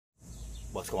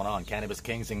What's going on? Cannabis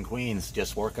Kings and Queens.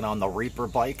 Just working on the Reaper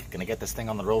bike. Gonna get this thing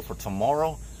on the road for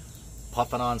tomorrow.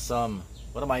 Puffing on some...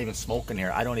 What am I even smoking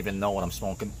here? I don't even know what I'm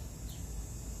smoking.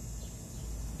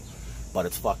 But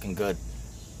it's fucking good.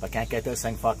 If I can't get this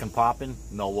thing fucking popping,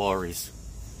 no worries.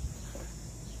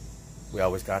 We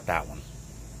always got that one.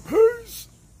 Peace!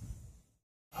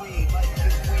 I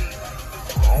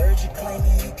heard you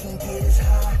claiming you can get as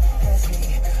high as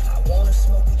me. I wanna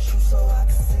smoke with you so I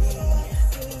can see.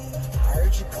 I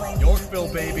heard you claiming Yorkville,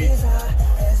 you can baby. get as high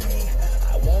as me.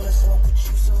 I wanna smoke with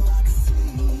you so I can see.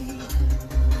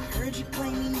 I heard you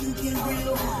claiming you get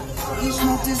real high. You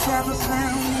smoke this half a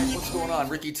pound. What's going on?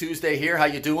 Ricky Tuesday here. How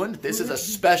you doing? This is a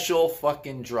special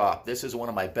fucking drop. This is one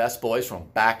of my best boys from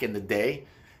back in the day.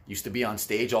 Used to be on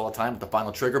stage all the time with the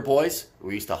Final Trigger Boys.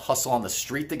 We used to hustle on the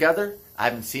street together. I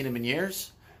haven't seen him in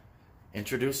years.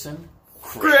 Introducing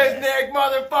Chris Nick,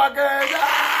 motherfuckers!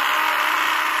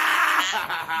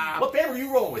 Ah! What band were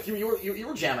you rolling with? You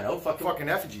were jamming out. Fucking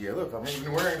effigy. Yeah, look, I'm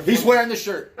even wearing the. He's wearing the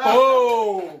shirt.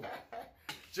 Oh!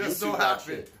 Just so YouTube that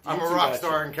happy. shit. I'm a YouTube rock that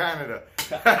star in Canada.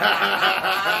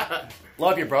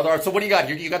 Love you, brother. All right, so what do you got?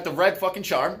 You got the red fucking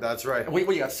charm. That's right. What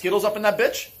you got? Skittles up in that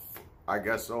bitch? I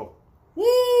guess so.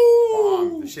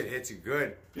 Woo! The shit hits you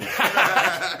good.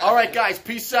 All right, guys.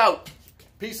 Peace out.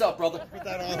 Peace out, brother. Put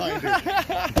that online,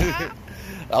 dude.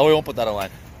 Oh, we won't put that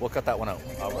online. We'll cut that one out.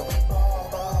 All right.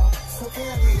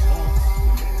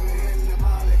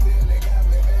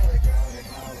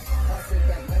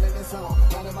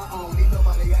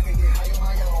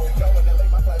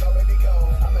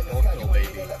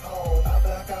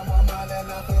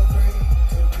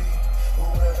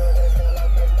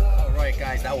 Alright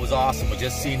guys, that was awesome. We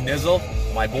just seen Nizzle,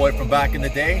 my boy from back in the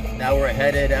day. Now we're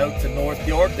headed out to North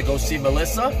York to go see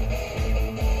Melissa,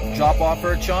 drop off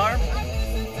her charm,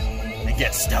 and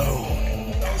get stoned.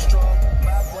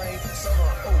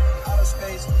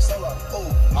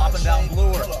 Popping down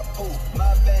bluer.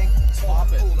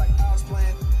 Pop it.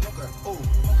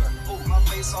 My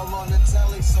face all on the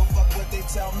telly, so fuck what they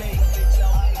tell me.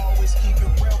 I always keep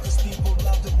it real, cause people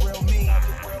love the real me.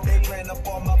 They ran up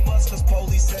on my bus, cause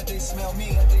police said they smell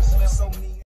me.